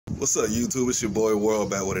What's up, YouTube? It's your boy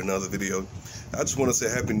World back with another video. I just want to say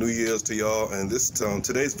Happy New Year's to y'all, and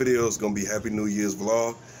today's video is gonna be Happy New Year's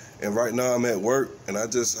vlog. And right now I'm at work, and I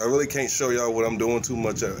really can't show y'all what I'm doing too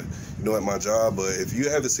much at my job. But if you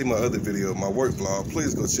haven't seen my other video, my work vlog,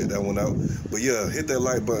 please go check that one out. But yeah, hit that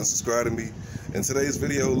like button, subscribe to me. And today's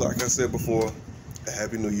video, like I said before, a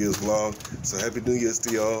Happy New Year's vlog. So Happy New Year's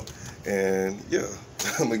to y'all, and yeah,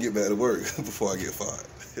 I'm gonna get back to work before I get fired.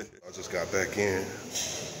 I just got back in.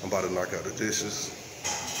 I'm about to knock out the dishes.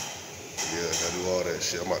 Yeah, I gotta do all that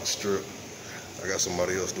shit. I'm about to strip. I got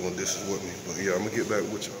somebody else doing dishes with me. But yeah, I'm gonna get back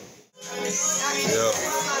with y'all. Yeah.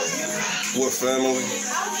 What family?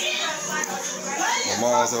 My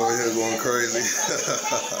mom's over here going crazy.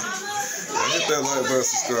 Hit that like button,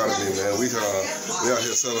 subscribe to me, man. We out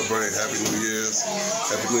here celebrating Happy New Year's.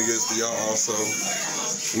 Happy New Year's to y'all also.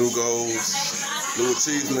 New goals, new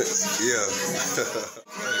achievements. Yeah.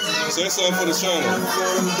 Say something for the channel.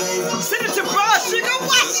 Send it to Brown Sugar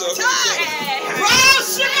Washington! Brown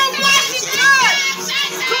Sugar Washington!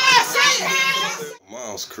 Come on, say it!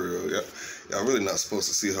 Mom's crib. Y'all really not supposed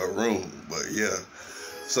to see her room, but yeah.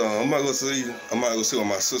 So I'm not gonna see what my little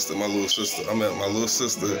sister. I'm at my little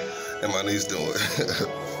sister and my niece doing.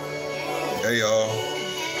 Hey y'all.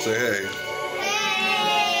 Say hey.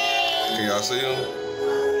 Can y'all see him?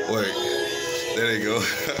 Wait. There they go.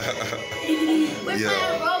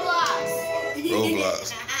 Yeah.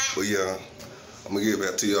 Roblox. But yeah, I'm gonna get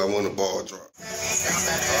back to y'all when the ball drop. Alright,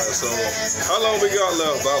 so how long we got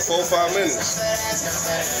left? About 4 or 5 minutes?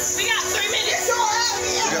 We got 3 minutes.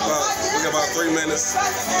 We got about 3 minutes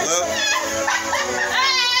left.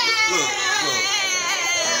 Look.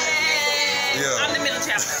 Yeah. I'm the middle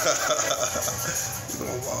child.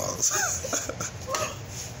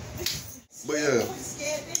 But yeah,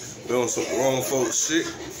 doing some grown folks shit.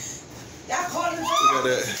 We got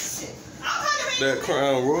that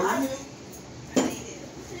Crown Royal.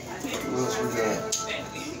 What else we got?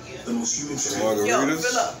 Margaritas.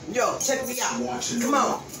 Yo, check me out. Come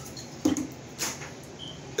on.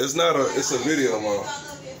 It's a video, Mom.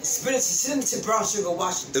 Send it to Brown Sugar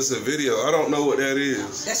Washington. It's a video. I don't know what that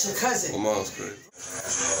is. That's your cousin. My mom's crazy.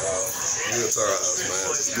 Good times, man.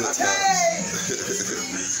 It's good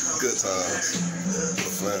times. Good times. The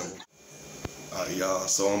family. Alright, y'all.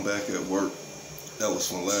 So I'm back at work. That was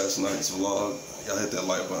from last night's vlog. Y'all hit that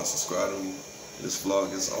like button, subscribe to me. This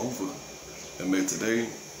vlog is over. And may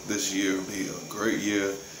this year be a great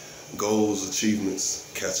year. Goals, achievements,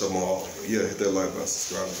 catch them all. Yeah, hit that like button,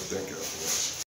 subscribe to me. Thank y'all for watching.